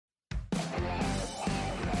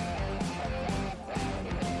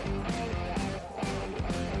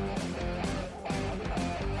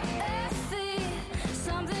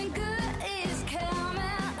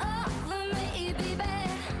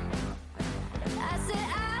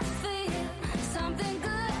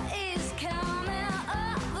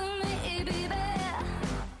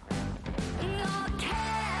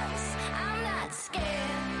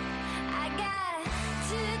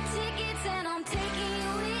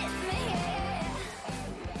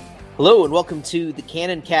Hello and welcome to the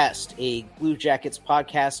Cannon Cast, a Blue Jackets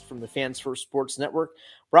podcast from the Fans First Sports Network,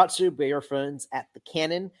 brought to you by our friends at the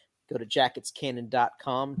Cannon. Go to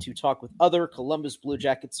jacketscannon.com to talk with other Columbus Blue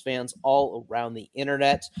Jackets fans all around the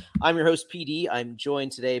internet. I'm your host, PD. I'm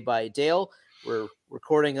joined today by Dale. We're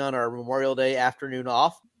recording on our Memorial Day afternoon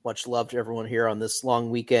off. Much love to everyone here on this long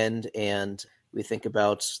weekend, and we think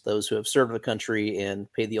about those who have served the country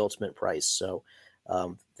and paid the ultimate price. So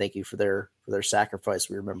thank you for their sacrifice.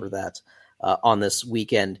 We remember that on this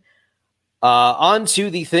weekend. On to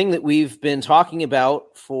the thing that we've been talking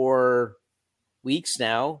about for weeks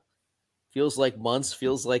now. Feels like months,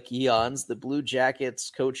 feels like eons. The Blue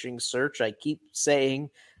Jackets coaching search. I keep saying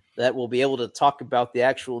that we'll be able to talk about the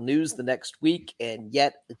actual news the next week, and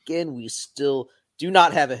yet again, we still do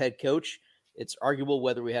not have a head coach. It's arguable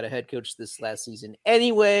whether we had a head coach this last season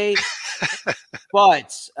anyway.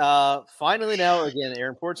 But finally now, again,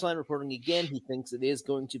 Aaron Portzline reporting again. He thinks it is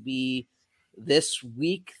going to be this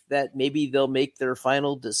week that maybe they'll make their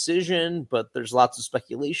final decision, but there's lots of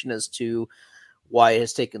speculation as to why it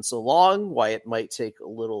has taken so long, why it might take a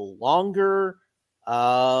little longer.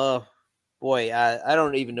 I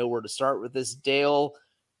don't even know where to start with this. Dale,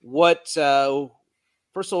 first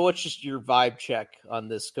of all, what's just your vibe check on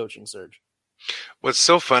this coaching surge? What's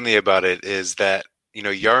so funny about it is that,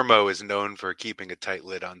 Jarmo is known for keeping a tight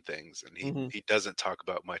lid on things, and he doesn't talk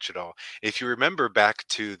about much at all. If you remember back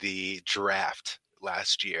to the draft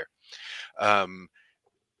last year, Bob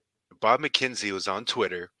McKenzie was on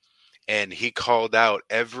Twitter, and he called out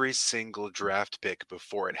every single draft pick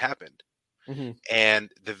before it happened. Mm-hmm. And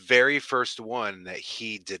the very first one that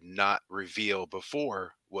he did not reveal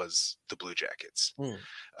before was the Blue Jackets.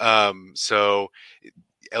 So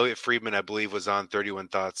Elliot Friedman, I believe, was on 31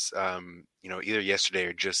 Thoughts, either yesterday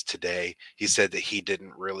or just today. He said that he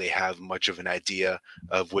didn't really have much of an idea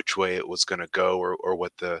of which way it was going to go or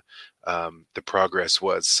what the progress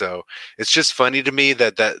was. So it's just funny to me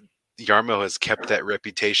that Jarmo has kept that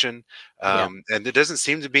reputation. And there doesn't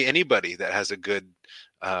seem to be anybody that has a good,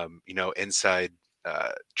 inside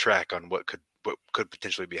track on what could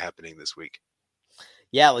potentially be happening this week.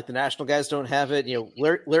 Yeah, like the national guys don't have it.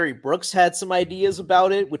 Larry Brooks had some ideas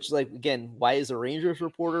about it, which, like, again, why is a Rangers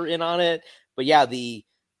reporter in on it? But yeah, the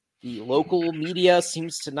local media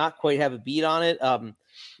seems to not quite have a beat on it.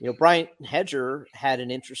 Brian Hedger had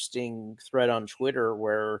an interesting thread on Twitter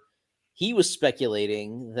where he was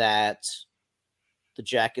speculating that the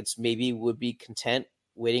Jackets maybe would be content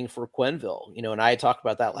waiting for Quenneville. And I talked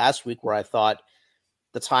about that last week where I thought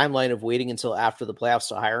the timeline of waiting until after the playoffs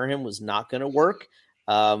to hire him was not going to work.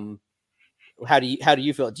 How do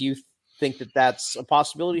you feel? Do you think that that's a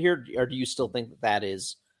possibility here, or do you still think that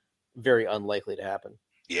is very unlikely to happen?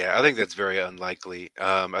 Yeah, I think that's very unlikely.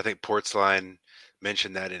 I think Portzline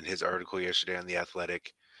mentioned that in his article yesterday on The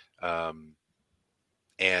Athletic.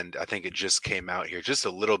 And I think it just came out here just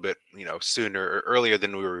a little bit, sooner or earlier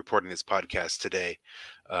than we were reporting this podcast today,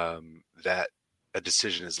 that a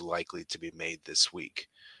decision is likely to be made this week.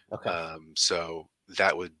 Okay. So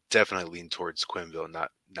that would definitely lean towards Quenneville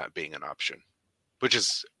not being an option, which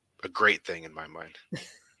is a great thing in my mind.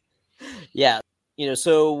 Yeah.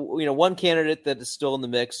 So, one candidate that is still in the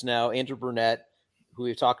mix now, Andrew Brunette, who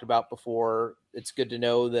we've talked about before. It's good to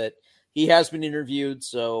know that he has been interviewed.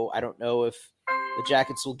 So I don't know if the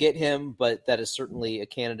Jackets will get him, but that is certainly a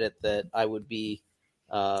candidate that I would be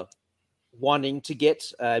wanting to get.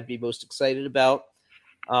 I'd be most excited about.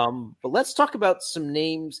 But let's talk about some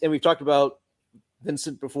names. And we've talked about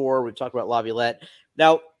Vincent before. We've talked about Laviolette.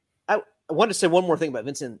 Now, I wanted to say one more thing about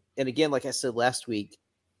Vincent. And again, like I said last week,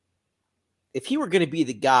 if he were going to be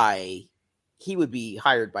the guy, he would be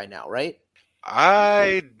hired by now, right?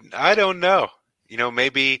 I don't know.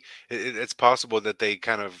 Maybe it's possible that they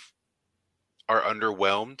kind of are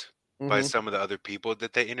underwhelmed by some of the other people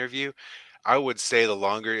that they interview. I would say the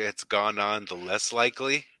longer it's gone on, the less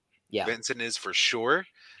likely Vincent is for sure.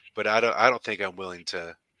 But I don't think I'm willing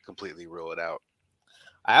to completely rule it out.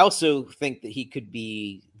 I also think that he could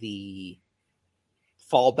be the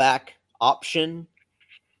fallback option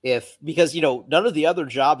because none of the other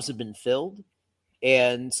jobs have been filled,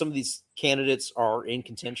 and some of these candidates are in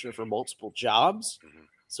contention for multiple jobs. Mm-hmm.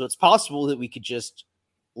 So it's possible that we could just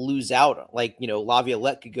lose out. Like,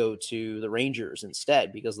 Laviolette could go to the Rangers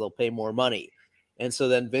instead because they'll pay more money. And so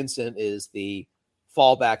then Vincent is the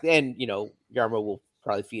fallback. And, Jarmo will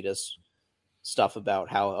probably feed us stuff about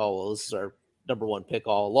how, this is our number one pick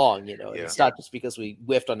all along. It's not just because we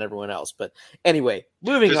whiffed on everyone else. But anyway,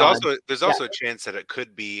 moving on. There's also a chance that it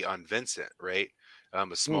could be on Vincent, right?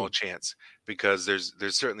 A small chance, because there's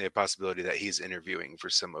certainly a possibility that he's interviewing for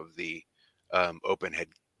some of the open head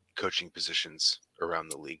coaching positions around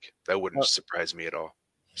the league. That wouldn't Uh, surprise me at all,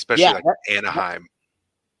 especially yeah, like Anaheim.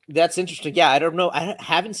 that's interesting. Yeah, I don't know. I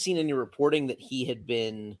haven't seen any reporting that he had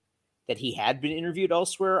been interviewed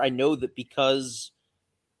elsewhere. I know that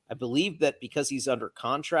I believe that because he's under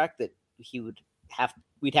contract that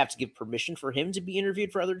we'd have to give permission for him to be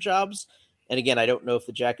interviewed for other jobs. And again, I don't know if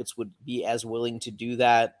the Jackets would be as willing to do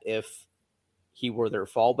that if he were their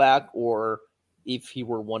fallback or if he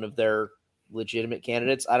were one of their legitimate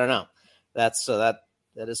candidates. I don't know. That's that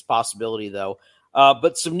is a possibility though.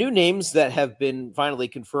 But some new names that have been finally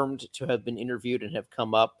confirmed to have been interviewed and have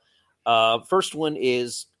come up. First one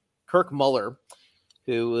is Kirk Muller,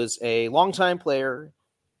 who is a longtime player,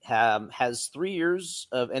 has 3 years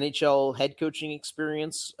of NHL head coaching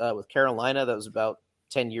experience with Carolina. That was about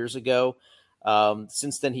 10 years ago.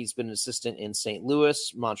 Since then, he's been an assistant in St.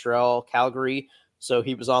 Louis, Montreal, Calgary. So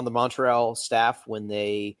he was on the Montreal staff when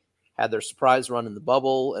they had their surprise run in the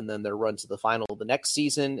bubble and then their run to the final the next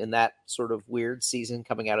season in that sort of weird season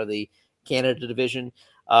coming out of the Canada division.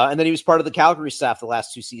 And then he was part of the Calgary staff the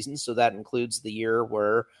last 2 seasons. So that includes the year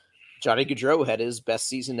where Johnny Gaudreau had his best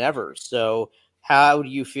season ever. So how do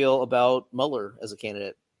you feel about Muller as a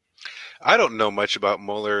candidate? I don't know much about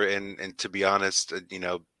Muller, and to be honest,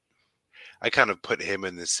 I kind of put him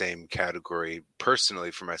in the same category personally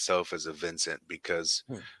for myself as a Vincent because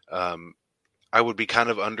I would be kind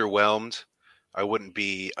of underwhelmed. I wouldn't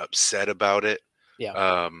be upset about it.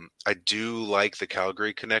 Yeah. I do like the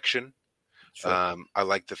Calgary connection. Sure. I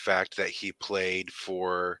like the fact that he played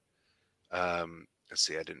for, let's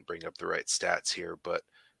see, I didn't bring up the right stats here, but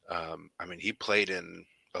I mean, he played in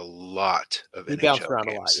a lot of He bounced NHL around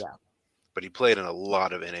a lot, games. yeah. But he played in a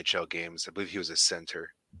lot of NHL games. I believe he was a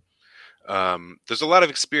center. There's a lot of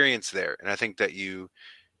experience there, and I think that you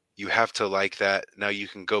have to like that. Now you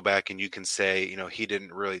can go back and you can say, he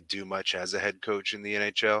didn't really do much as a head coach in the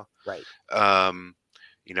NHL. Right.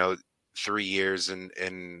 3 years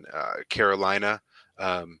in Carolina,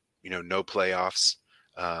 no playoffs,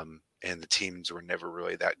 and the teams were never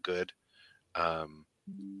really that good.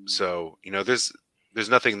 So there's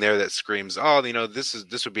nothing there that screams, oh,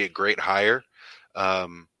 this would be a great hire.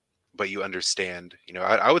 But you understand,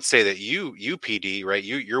 I would say that you PD, right?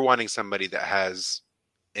 You're wanting somebody that has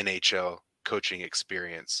NHL coaching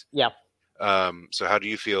experience. Yeah. So how do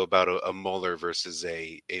you feel about a Muller versus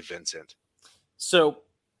a Vincent? So,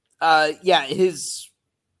 his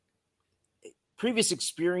previous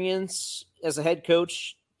experience as a head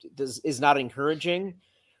coach is not encouraging,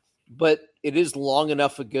 but it is long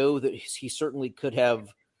enough ago that he certainly could have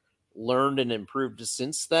learned and improved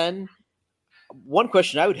since then. One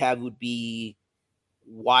question I would have would be,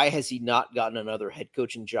 why has he not gotten another head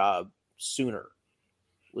coaching job sooner?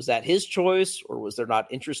 Was that his choice, or was there not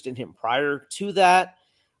interest in him prior to that?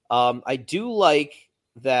 I do like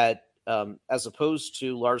that, as opposed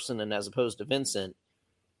to Larson and as opposed to Vincent,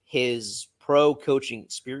 his pro coaching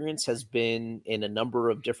experience has been in a number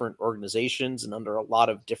of different organizations and under a lot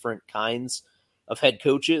of different kinds of head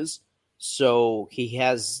coaches. So he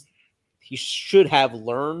should have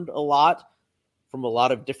learned a lot from a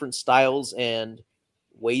lot of different styles and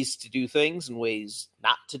ways to do things and ways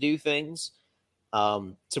not to do things.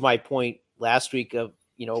 To my point last week of,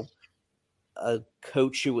 a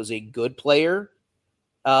coach who was a good player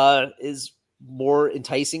is more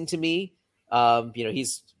enticing to me.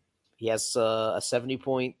 He has a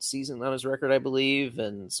 70-point season on his record, I believe,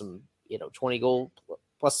 and some 20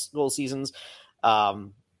 plus goal seasons.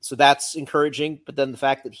 So that's encouraging. But then the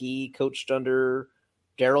fact that he coached under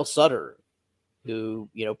Daryl Sutter, who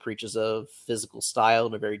preaches a physical style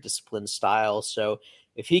and a very disciplined style. So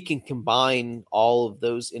if he can combine all of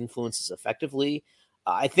those influences effectively,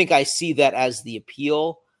 I think I see that as the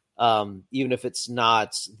appeal, even if it's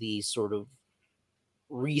not the sort of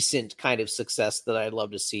recent kind of success that I'd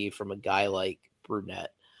love to see from a guy like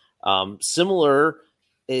Brunette. Similar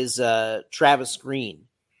is Travis Green,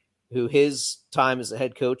 who his time as a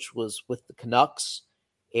head coach was with the Canucks,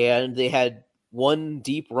 and they had one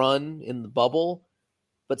deep run in the bubble.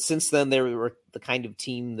 But since then, they were the kind of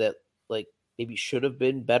team that maybe should have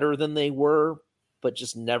been better than they were, but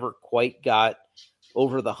just never quite got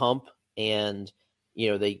over the hump. And,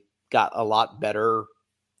 they got a lot better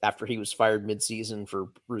after he was fired midseason for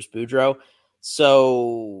Bruce Boudreau.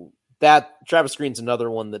 So that Travis Green's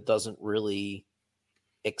another one that doesn't really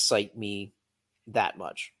excite me that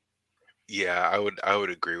much. Yeah, I would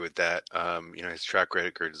agree with that. His track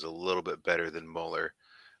record is a little bit better than Muller.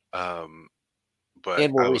 But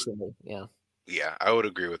and more recently, yeah, I would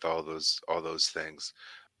agree with all those things.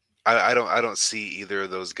 I don't see either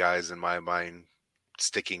of those guys in my mind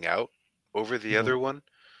sticking out over the other one.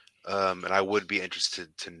 And I would be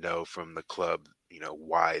interested to know from the club,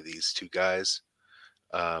 why these two guys.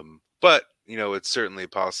 But, it's certainly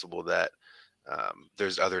possible that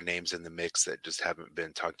there's other names in the mix that just haven't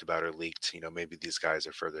been talked about or leaked. Maybe these guys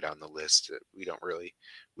are further down the list that we don't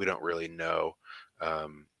really know.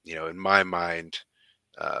 In my mind,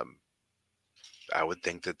 I would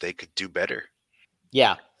think that they could do better.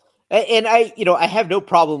 Yeah. And I have no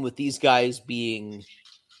problem with these guys being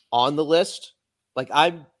on the list. Like,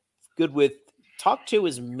 I'm good with talk to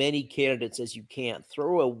as many candidates as you can.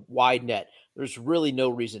 Throw a wide net. There's really no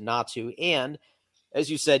reason not to. And as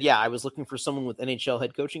you said, yeah, I was looking for someone with NHL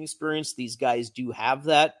head coaching experience. These guys do have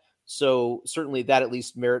that. So certainly that at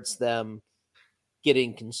least merits them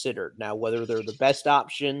getting considered. Now, whether they're the best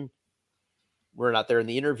option, we're not there in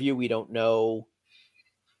the interview. We don't know,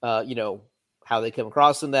 how they come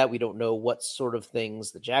across in that. We don't know what sort of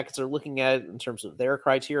things the Jackets are looking at in terms of their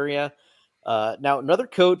criteria. Now, another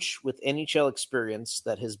coach with NHL experience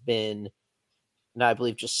that has been, now I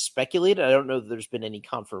believe, just speculated. I don't know that there's been any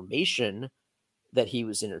confirmation that he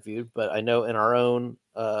was interviewed, but I know in our own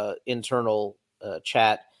internal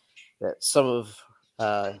chat that some of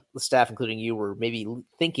the staff, including you, were maybe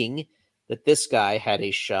thinking that this guy had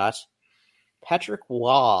a shot. Patrick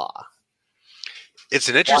Waugh. It's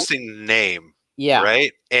an interesting name, yeah,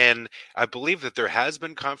 right? And I believe that there has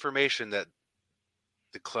been confirmation that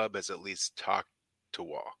the club has at least talked to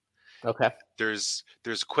Waugh. Okay. There's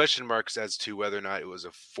question marks as to whether or not it was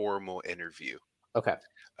a formal interview. Okay.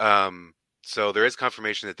 So there is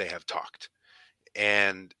confirmation that they have talked,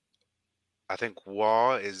 and I think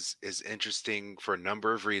Waugh is interesting for a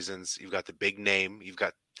number of reasons. You've got the big name, you've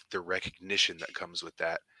got the recognition that comes with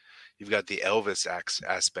that, you've got the Elvis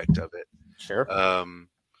aspect of it. Sure.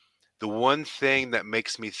 The one thing that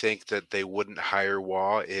makes me think that they wouldn't hire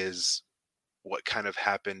Waugh is what kind of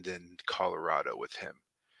happened in Colorado with him.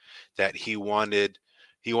 That he wanted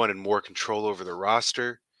more control over the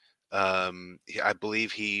roster. I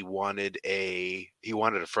believe he wanted a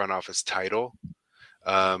front office title.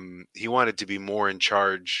 He wanted to be more in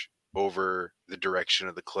charge over the direction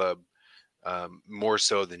of the club, more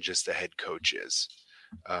so than just the head coach is.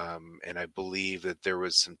 And I believe that there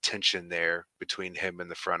was some tension there between him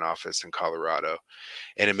and the front office in Colorado.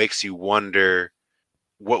 And it makes you wonder,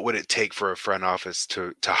 what would it take for a front office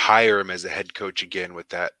to hire him as a head coach again with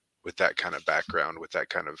that kind of background, with that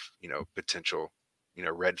kind of, potential,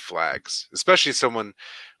 red flags, especially someone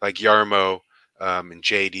like Jarmo and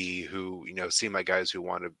JD, who, seem like guys who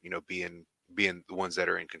want to, be in the ones that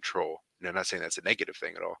are in control. I'm not saying that's a negative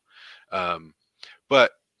thing at all.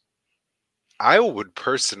 But I would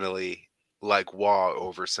personally like Waugh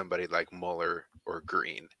over somebody like Mueller or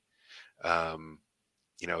Green.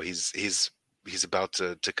 He's about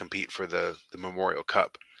to compete for the Memorial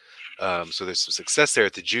Cup. So there's some success there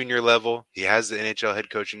at the junior level. He has the NHL head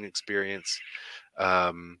coaching experience.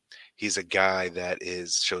 He's a guy that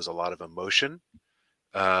shows a lot of emotion.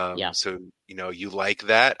 So, you like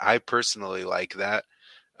that. I personally like that.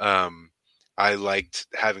 I liked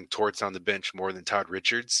having Torts on the bench more than Todd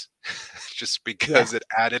Richards, just because it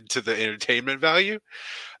added to the entertainment value.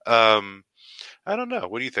 I don't know.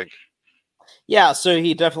 What do you think? Yeah, so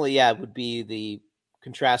he definitely, would be the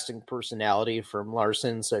contrasting personality from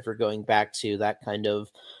Larson. So if you're going back to that kind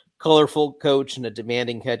of colorful coach and a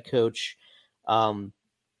demanding head coach,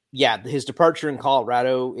 his departure in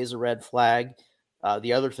Colorado is a red flag.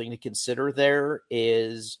 The other thing to consider there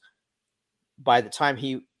is, by the time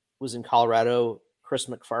he was in Colorado, Chris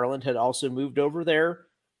McFarland had also moved over there,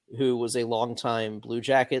 who was a longtime Blue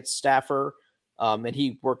Jackets staffer. And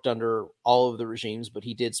he worked under all of the regimes, but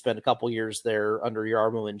he did spend a couple years there under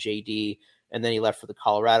Jarmo and JD, and then he left for the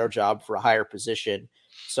Colorado job for a higher position.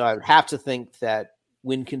 So I would have to think that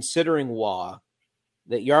when considering Waugh,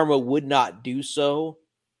 that Jarmo would not do so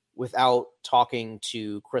without talking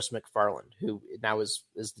to Chris McFarland, who now is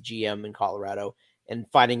the GM in Colorado, and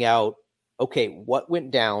finding out, okay, what went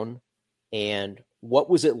down and what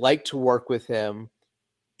was it like to work with him?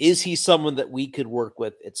 Is he someone that we could work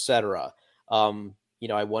with, etc.?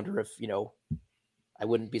 I wonder if, I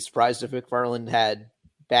wouldn't be surprised if McFarland had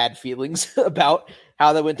bad feelings about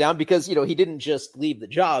how that went down, because, he didn't just leave the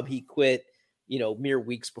job. He quit, mere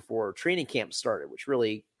weeks before training camp started, which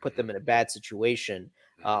really put them in a bad situation.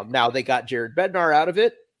 Now they got Jared Bednar out of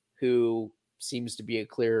it, who seems to be a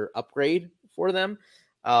clear upgrade for them.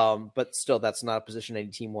 But still, that's not a position any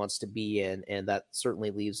team wants to be in, and that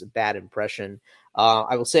certainly leaves a bad impression.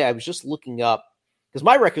 I will say, I was just looking up, because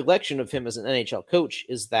my recollection of him as an NHL coach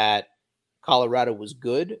is that Colorado was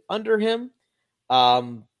good under him.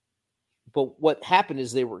 But what happened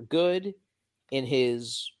is they were good in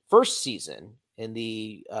his first season, in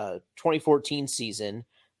the 2014 season.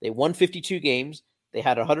 They won 52 games. They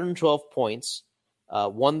had 112 points,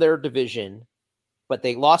 won their division, but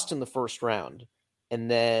they lost in the first round. And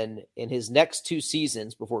then in his next 2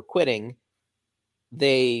 seasons before quitting,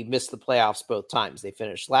 they missed the playoffs both times. They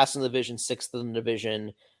finished last in the division, 6th in the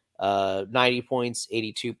division, 90 points,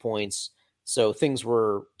 82 points. So things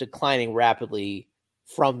were declining rapidly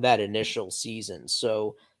from that initial season.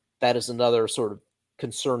 So that is another sort of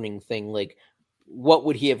concerning thing. Like, what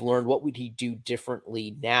would he have learned? What would he do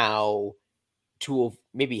differently now to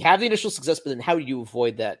maybe have the initial success, but then how do you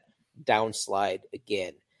avoid that downslide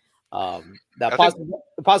again?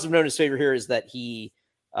 The positive note in his favor here is that he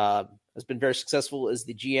has been very successful as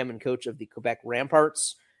the GM and coach of the Quebec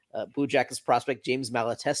Ramparts. Blue Jackets prospect James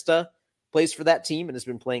Malatesta plays for that team and has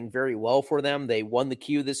been playing very well for them. They won the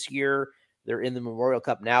Q this year. They're in the Memorial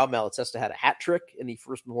Cup now. Malatesta had a hat trick in the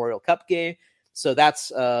first Memorial Cup game. So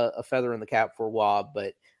that's a feather in the cap for Waugh.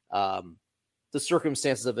 But the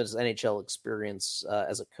circumstances of his NHL experience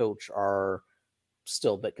as a coach are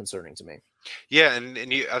still a bit concerning to me. Yeah, and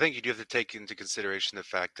I think you do have to take into consideration the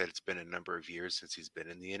fact that it's been a number of years since he's been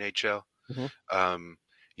in the NHL. Mm-hmm.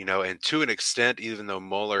 And to an extent, even though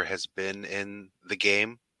Moeller has been in the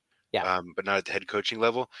game, but not at the head coaching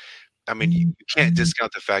level, I mean, you can't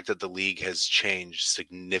discount the fact that the league has changed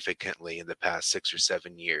significantly in the past 6 or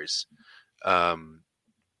 7 years.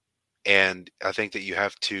 And I think that you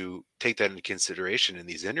have to take that into consideration in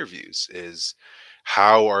these interviews is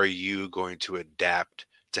how are you going to adapt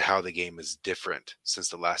to how the game is different since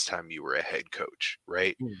the last time you were a head coach,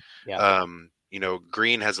 right? Yeah.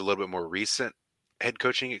 Green has a little bit more recent head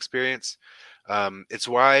coaching experience. It's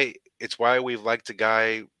why we've liked a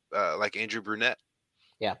guy like Andrew Brunette.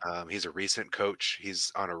 Yeah. He's a recent coach.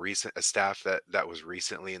 He's on a staff that was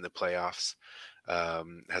recently in the playoffs.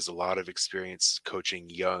 Has a lot of experience coaching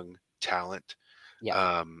young talent.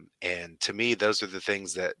 Yeah. And to me, those are the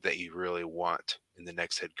things that you really want in the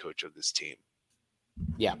next head coach of this team.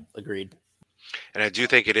 Yeah, agreed. And I do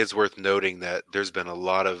think it is worth noting that there's been a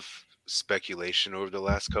lot of speculation over the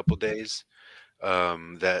last couple days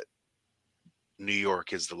that New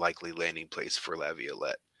York is the likely landing place for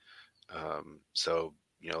Laviolette. So,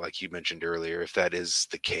 like you mentioned earlier, if that is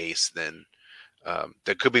the case, then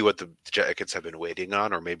that could be what the Jackets have been waiting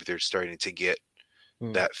on, or maybe they're starting to get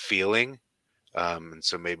that feeling. And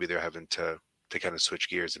so maybe they're having to kind of switch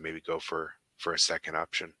gears and maybe go for a second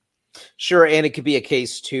option. Sure. And it could be a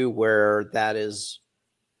case too, where that is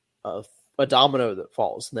a domino that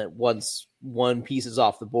falls, and that once one piece is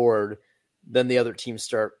off the board, then the other teams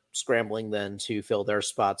start scrambling then to fill their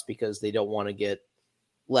spots because they don't want to get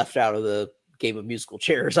left out of the game of musical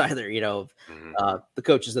chairs either, the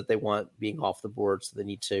coaches that they want being off the board. So they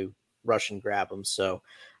need to rush and grab them. So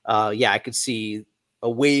I could see a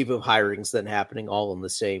wave of hirings then happening all in the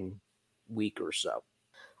same week or so.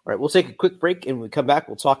 All right, we'll take a quick break, and when we come back,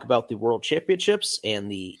 we'll talk about the World Championships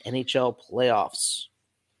and the NHL playoffs.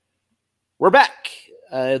 We're back.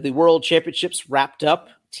 The World Championships wrapped up.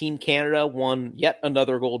 Team Canada won yet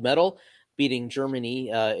another gold medal, beating Germany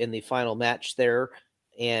in the final match there.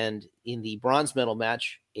 And in the bronze medal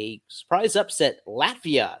match, a surprise upset,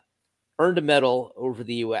 Latvia earned a medal over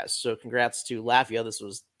the U.S. So congrats to Latvia. This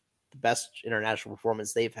was the best international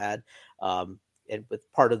performance they've had. And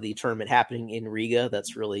with part of the tournament happening in Riga,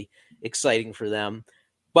 that's really exciting for them.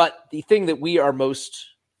 But the thing that we are most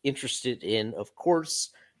interested in, of course,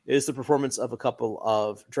 is the performance of a couple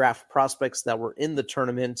of draft prospects that were in the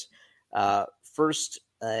tournament. First,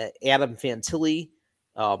 Adam Fantilli,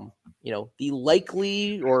 the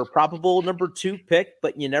likely or probable number 2 pick,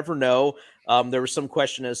 but you never know. There was some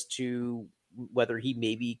question as to whether he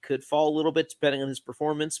maybe could fall a little bit depending on his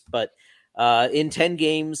performance, but in 10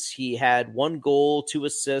 games, he had 1 goal, 2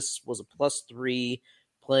 assists, was a +3,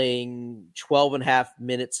 playing 12 and a half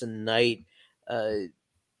minutes a night.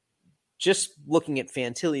 Just looking at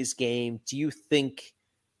Fantilli's game, do you think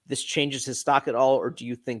this changes his stock at all, or do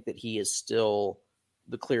you think that he is still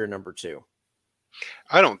the clear number 2?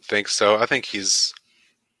 I don't think so. I don't think he's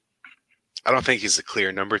a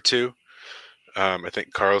clear number 2. I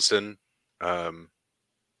think Carlson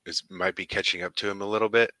might be catching up to him a little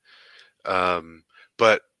bit.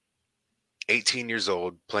 But 18 years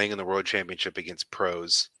old, playing in the World Championship against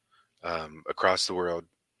pros across the world,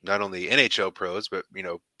 not only NHL pros, but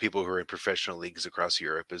people who are in professional leagues across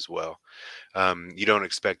Europe as well. You don't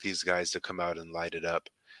expect these guys to come out and light it up.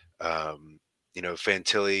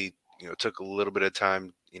 Fantilli, took a little bit of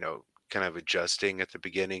time, kind of adjusting at the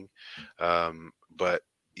beginning, but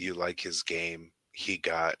you like his game. He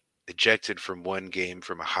got ejected from one game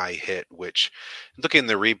from a high hit, which looking in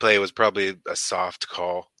the replay was probably a soft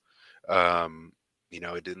call.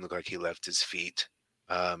 It didn't look like he left his feet.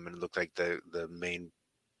 And it looked like the main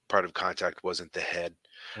part of contact wasn't the head.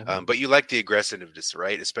 But you like the aggressiveness,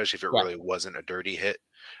 right? Especially if it really wasn't a dirty hit.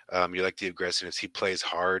 You like the aggressiveness. He plays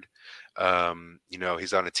hard.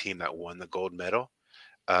 He's on a team that won the gold medal.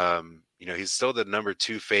 He's still the number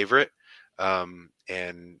 2 favorite.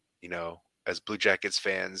 As Blue Jackets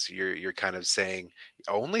fans, you're kind of saying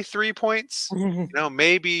only 3 points.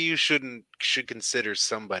 Maybe you should consider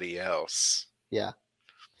somebody else. Yeah.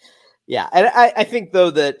 And I think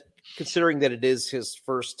though that considering that it is his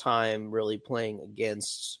first time really playing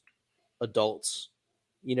against adults,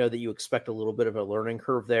 that you expect a little bit of a learning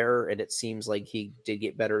curve there, and it seems like he did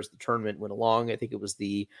get better as the tournament went along. I think it was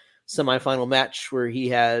the semifinal match where he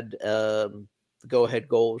had the go-ahead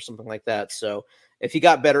goal or something like that. So if he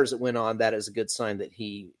got better as it went on, that is a good sign that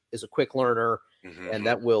he is a quick learner, and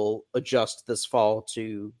that will adjust this fall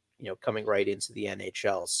to coming right into the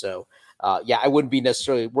NHL. So I wouldn't be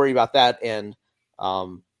necessarily worried about that, and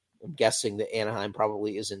I'm guessing that Anaheim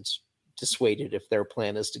probably isn't dissuaded if their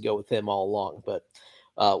plan is to go with him all along, but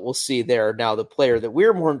we'll see there. Now, the player that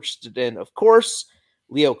we're more interested in, of course,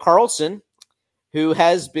 Leo Carlsson, who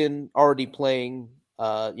has been already playing,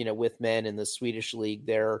 with men in the Swedish league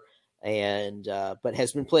there, and but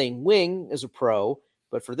has been playing wing as a pro.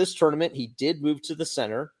 But for this tournament, he did move to the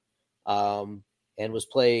center, and was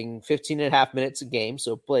playing 15 and a half minutes a game,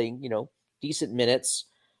 so playing decent minutes.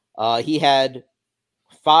 He had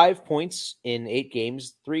 5 points in 8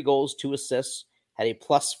 games, 3 goals, 2 assists, had a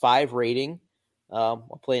 +5 rating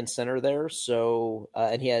while playing center there. So,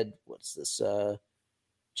 and he had,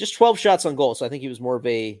 just 12 shots on goal. So I think he was more of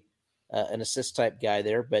an assist type guy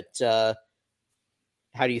there. But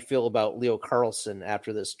how do you feel about Leo Carlsson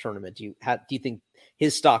after this tournament? Do you think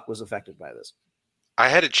his stock was affected by this? I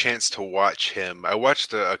had a chance to watch him. I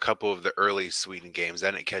watched a couple of the early Sweden games.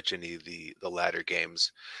 I didn't catch any of the latter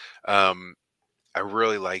games. I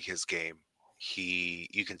really like his game.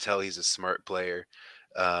 You can tell he's a smart player.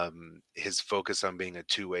 His focus on being a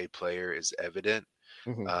two-way player is evident.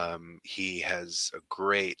 He has a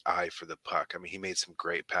great eye for the puck. I mean, he made some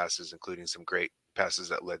great passes, including some great passes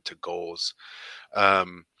that led to goals.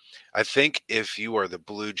 I think if you are the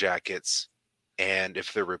Blue Jackets, and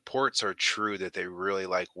if the reports are true that they really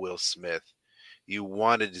like Will Smith, you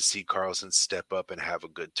wanted to see Carlsson step up and have a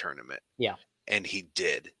good tournament. Yeah. And he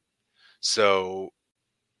did. So,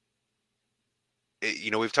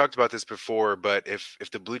 we've talked about this before, but if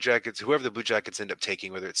the Blue Jackets, whoever the Blue Jackets end up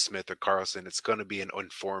taking, whether it's Smith or Carlsson, it's going to be an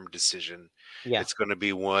informed decision. Yeah. It's going to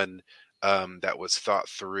be one that was thought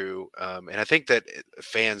through. And I think that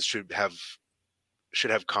fans should have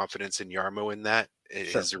confidence in Jarmo in that.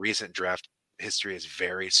 Sure. His recent draft history is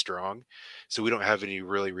very strong, so we don't have any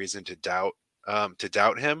really reason to doubt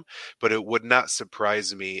him. But it would not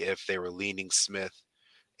surprise me if they were leaning Smith,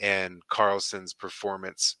 and Carlsson's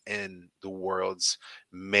performance in the Worlds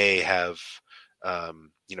may have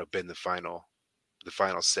been the final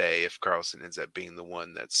say if Carlsson ends up being the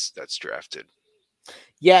one that's drafted.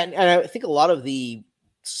 Yeah, and I think a lot of the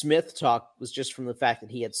Smith talk was just from the fact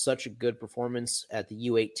that he had such a good performance at the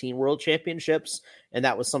U18 World Championships, and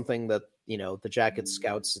that was something that the Jackets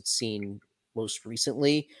scouts had seen most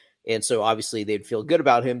recently, and so obviously they'd feel good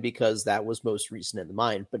about him because that was most recent in the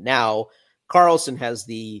mind. But now Carlsson has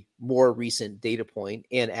the more recent data point,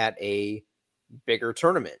 and at a bigger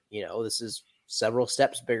tournament. This is several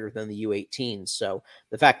steps bigger than the U18. So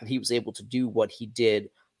the fact that he was able to do what he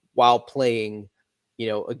did while playing,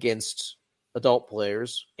 against adult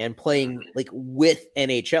players and playing like with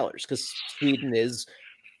NHLers, because Sweden is,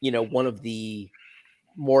 one of the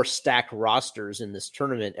more stacked rosters in this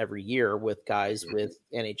tournament every year with guys with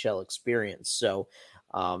NHL experience. So,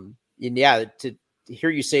 to hear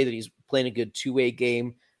you say that he's playing a good two-way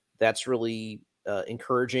game, that's really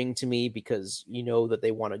encouraging to me, because that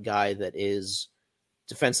they want a guy that is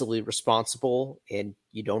defensively responsible, and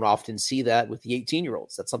you don't often see that with the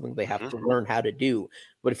 18-year-olds. That's something they have to learn how to do.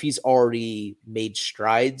 But if he's already made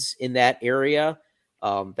strides in that area,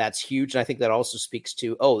 that's huge. And I think that also speaks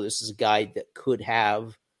to, this is a guy that could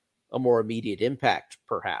have a more immediate impact,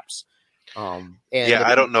 perhaps. I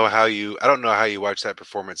don't know how you watch that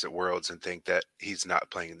performance at Worlds and think that he's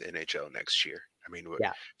not playing in the NHL next year. I mean,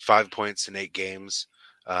 5 points in 8 games,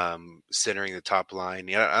 centering the top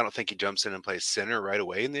line. I don't think he jumps in and plays center right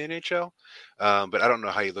away in the NHL. But I don't know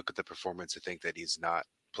how you look at the performance and think that he's not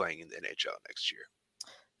playing in the NHL next year.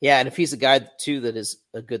 Yeah, and if he's a guy too that is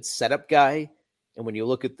a good setup guy, and when you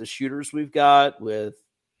look at the shooters we've got with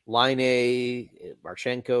Laine,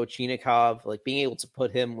 Marchenko, Chinakhov, like being able to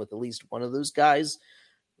put him with at least one of those guys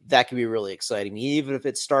that could be really exciting, even if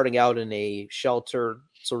it's starting out in a sheltered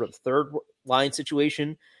sort of third line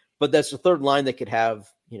situation. But that's the third line that could have,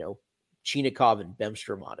 Chinikov and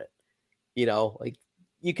Bemstrom on it. Like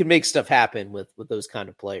you can make stuff happen with those kind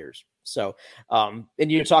of players. So, and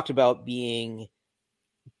you talked about being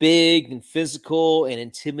big and physical and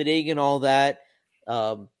intimidating and all that.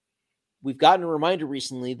 We've gotten a reminder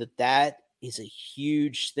recently that is a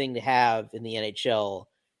huge thing to have in the NHL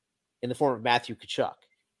in the form of Matthew Tkachuk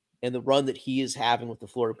and the run that he is having with the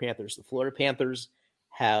Florida Panthers. The Florida Panthers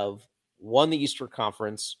have won the Eastern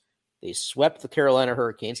Conference. They swept the Carolina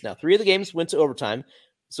Hurricanes. Now, 3 of the games went to overtime.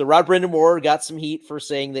 So Rod Brind'Amour got some heat for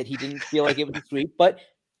saying that he didn't feel like it was a sweep. But,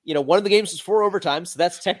 one of the games was 4 overtime, so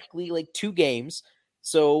that's technically like 2 games.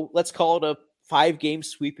 So let's call it a 5-game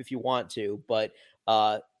sweep if you want to. But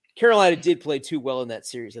Carolina did play too well in that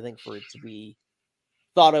series, I think, for it to be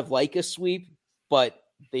thought of like a sweep. But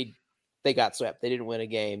they got swept. They didn't win a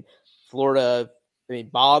game. Florida,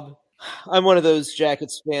 Bob, I'm one of those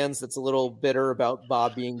Jackets fans that's a little bitter about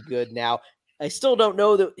Bob being good now. I still don't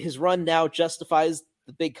know that his run now justifies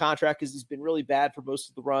the big contract because he's been really bad for most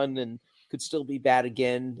of the run and could still be bad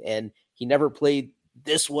again. And he never played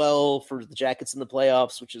this well for the Jackets in the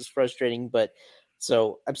playoffs, which is frustrating. But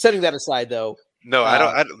so I'm setting that aside, though. No, I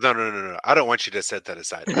don't. No. I don't want you to set that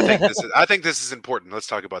aside. I think this is important. Let's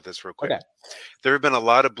talk about this real quick. Okay. There have been a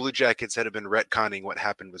lot of Blue Jackets that have been retconning what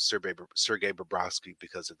happened with Sergei Bobrovsky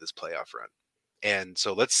because of this playoff run, and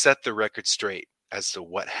so let's set the record straight as to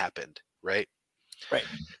what happened. Right.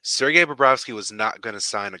 Sergei Bobrovsky was not going to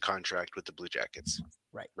sign a contract with the Blue Jackets.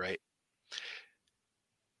 Right.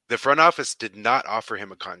 The front office did not offer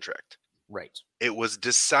him a contract. Right. It was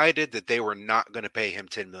decided that they were not going to pay him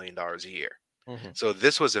 $10 million a year. Mm-hmm. So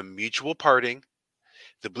this was a mutual parting.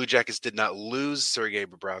 The Blue Jackets did not lose Sergei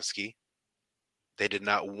Bobrovsky. They did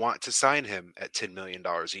not want to sign him at $10 million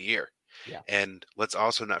a year. Yeah. And let's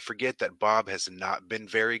also not forget that Bob has not been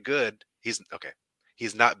very good. He's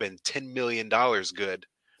not been $10 million good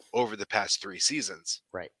over the past 3 seasons.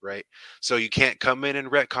 Right. So you can't come in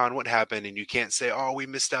and retcon what happened, and you can't say, oh, we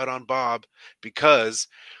missed out on Bob, because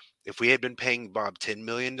if we had been paying Bob $10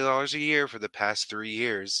 million a year for the past 3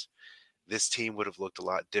 years, this team would have looked a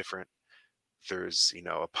lot different. There's,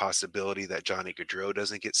 a possibility that Johnny Gaudreau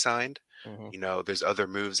doesn't get signed. Mm-hmm. There's other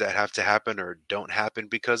moves that have to happen or don't happen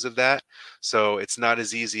because of that. So it's not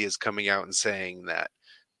as easy as coming out and saying that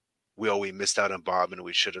we missed out on Bob and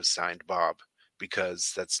we should have signed Bob,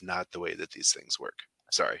 because that's not the way that these things work.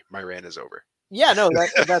 Sorry, my rant is over. Yeah, no,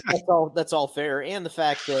 that's all fair. And the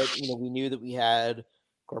fact that, we knew that we had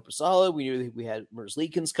Korpisalo, we knew that we had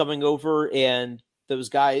Merzlikins coming over, and those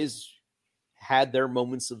guys had their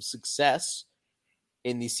moments of success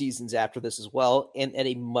in the seasons after this as well, and at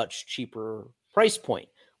a much cheaper price point.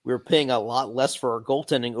 We were paying a lot less for our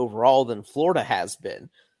goaltending overall than Florida has been,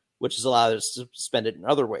 which has allowed us to spend it in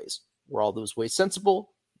other ways. Were all those ways sensible?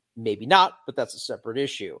 Maybe not, but that's a separate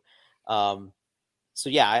issue. So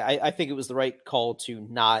yeah, I think it was the right call to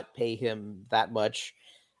not pay him that much.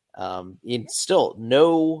 And still,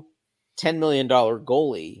 no $10 million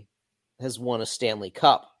goalie has won a Stanley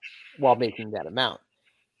Cup while making that amount.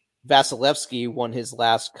 Vasilevsky won his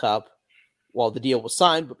last cup while the deal was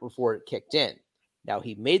signed, but before it kicked in. Now,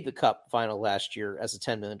 he made the cup final last year as a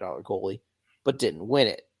 $10 million goalie, but didn't win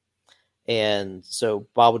it. And so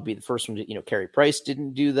Bob would be the first one to, Carey Price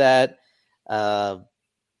didn't do that.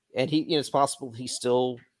 And he, it's possible he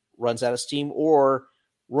still runs out of steam or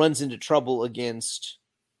runs into trouble against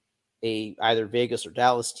either Vegas or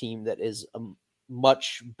Dallas team that is a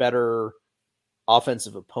much better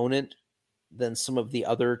offensive opponent than some of the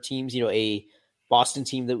other teams, a Boston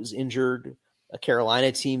team that was injured, a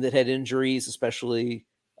Carolina team that had injuries, especially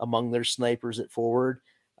among their snipers at forward.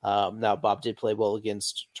 Now, Bob did play well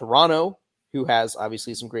against Toronto, who has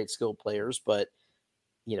obviously some great skilled players, but,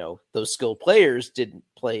 those skilled players didn't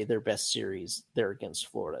play their best series there against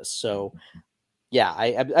Florida. So, yeah,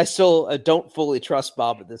 I still don't fully trust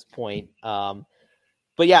Bob at this point.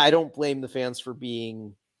 But, yeah, I don't blame the fans for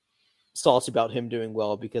being salty about him doing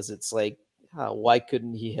well, because it's like, why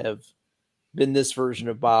couldn't he have been this version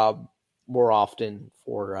of Bob more often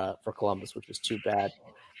for Columbus, which is too bad.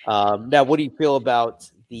 Now, what do you feel about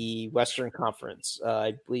the Western Conference?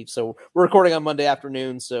 I believe so. We're recording on Monday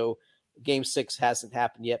afternoon, so Game 6 hasn't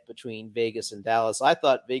happened yet between Vegas and Dallas. I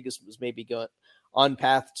thought Vegas was maybe going on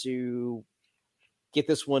path to get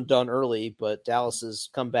this one done early, but Dallas has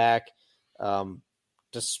come back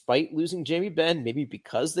despite losing Jamie Benn, maybe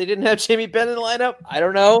because they didn't have Jamie Benn in the lineup. I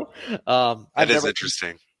don't know. That is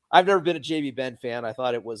interesting. I've never been a Jamie Benn fan. I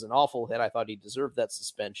thought it was an awful hit. I thought he deserved that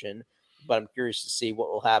suspension. but I'm curious to see what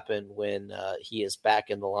will happen when he is back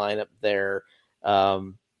in the lineup there.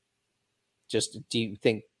 Just do you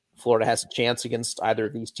think Florida has a chance against either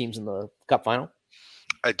of these teams in the Cup final?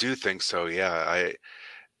 I do think so. Yeah.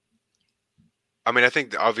 I mean, I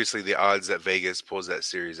think obviously the odds that Vegas pulls that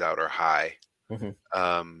series out are high.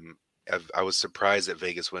 Mm-hmm. I was surprised that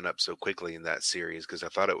Vegas went up so quickly in that series because I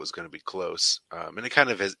thought it was going to be close. And it kind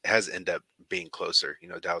of has ended up being closer.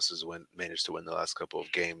 Dallas has managed to win the last couple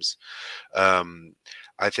of games. I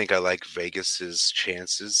think I like Vegas's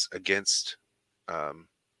chances against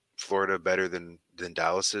Florida better than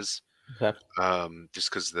Dallas's. Okay. Just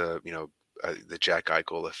because the Jack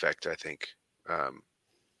Eichel effect, I think,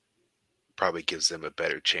 probably gives them a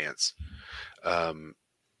better chance.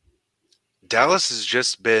 Dallas has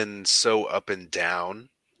just been so up and down.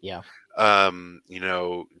 Yeah.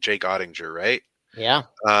 Jake Ottinger, right? Yeah.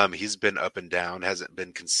 He's been up and down, hasn't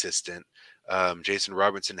been consistent. Jason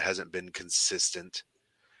Robertson hasn't been consistent.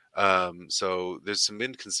 So there's some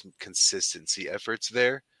inconsistency efforts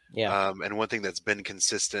there. Yeah. And one thing that's been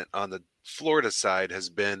consistent on the Florida side has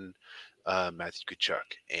been Matthew Tkachuk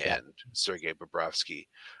and Sergei Bobrovsky.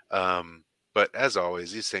 But as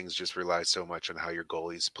always, these things just rely so much on how your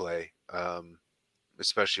goalies play,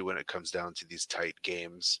 especially when it comes down to these tight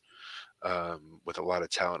games with a lot of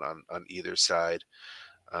talent on either side.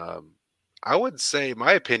 I would say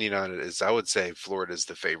my opinion on it is I would say Florida's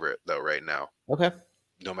the favorite, though, right now. Okay.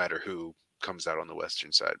 No matter who comes out on the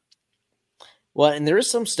Western side. Well, and there is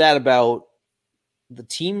some stat about the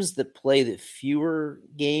teams that play the fewer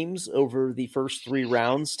games over the first 3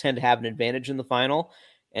 rounds tend to have an advantage in the final.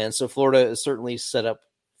 And so Florida is certainly set up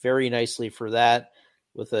very nicely for that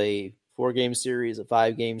with a 4-game series, a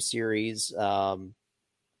 5-game series.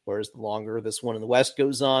 Whereas the longer this one in the West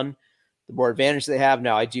goes on, the more advantage they have.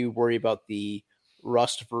 Now, I do worry about the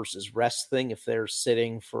rust versus rest thing. If they're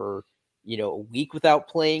sitting for, a week without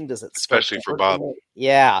playing, does it especially for Bob?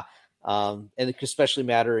 Yeah. And it could especially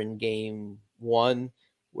matter in game 1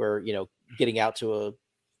 where, getting out to a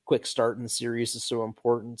quick start in the series is so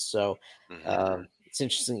important. So it's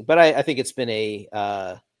interesting, but I think it's been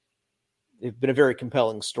a very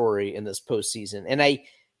compelling story in this postseason. And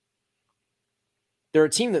they're a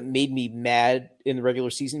team that made me mad in the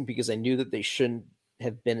regular season because I knew that they shouldn't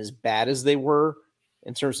have been as bad as they were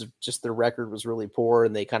in terms of just their record was really poor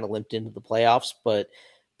and they kind of limped into the playoffs. But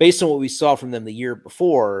based on what we saw from them the year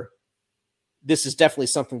before, this is definitely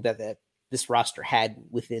something that this roster had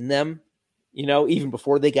within them, even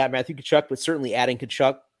before they got Matthew Tkachuk, but certainly adding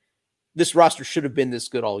Tkachuk, this roster should have been this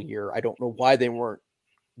good all year. I don't know why they weren't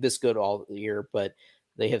this good all year, but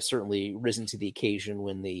they have certainly risen to the occasion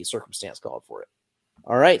when the circumstance called for it.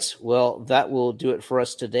 All right. Well, that will do it for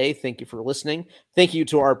us today. Thank you for listening. Thank you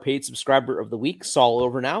to our paid subscriber of the week, Saul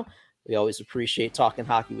Overnow. We always appreciate talking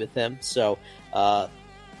hockey with him. So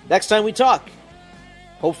next time we talk,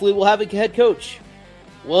 hopefully we'll have a head coach.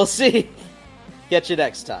 We'll see. Catch you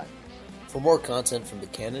next time. For more content from the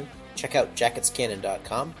Cannon, check out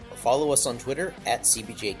jacketscannon.com or follow us on Twitter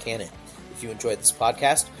 @CBJCannon. If you enjoyed this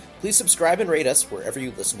podcast, please subscribe and rate us wherever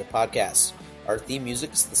you listen to podcasts. Our theme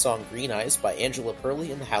music is the song Green Eyes by Angela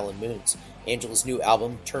Perley and the Howlin' Moons. Angela's new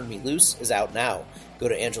album, Turn Me Loose, is out now. Go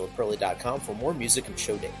to angelaperley.com for more music and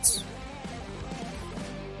show dates.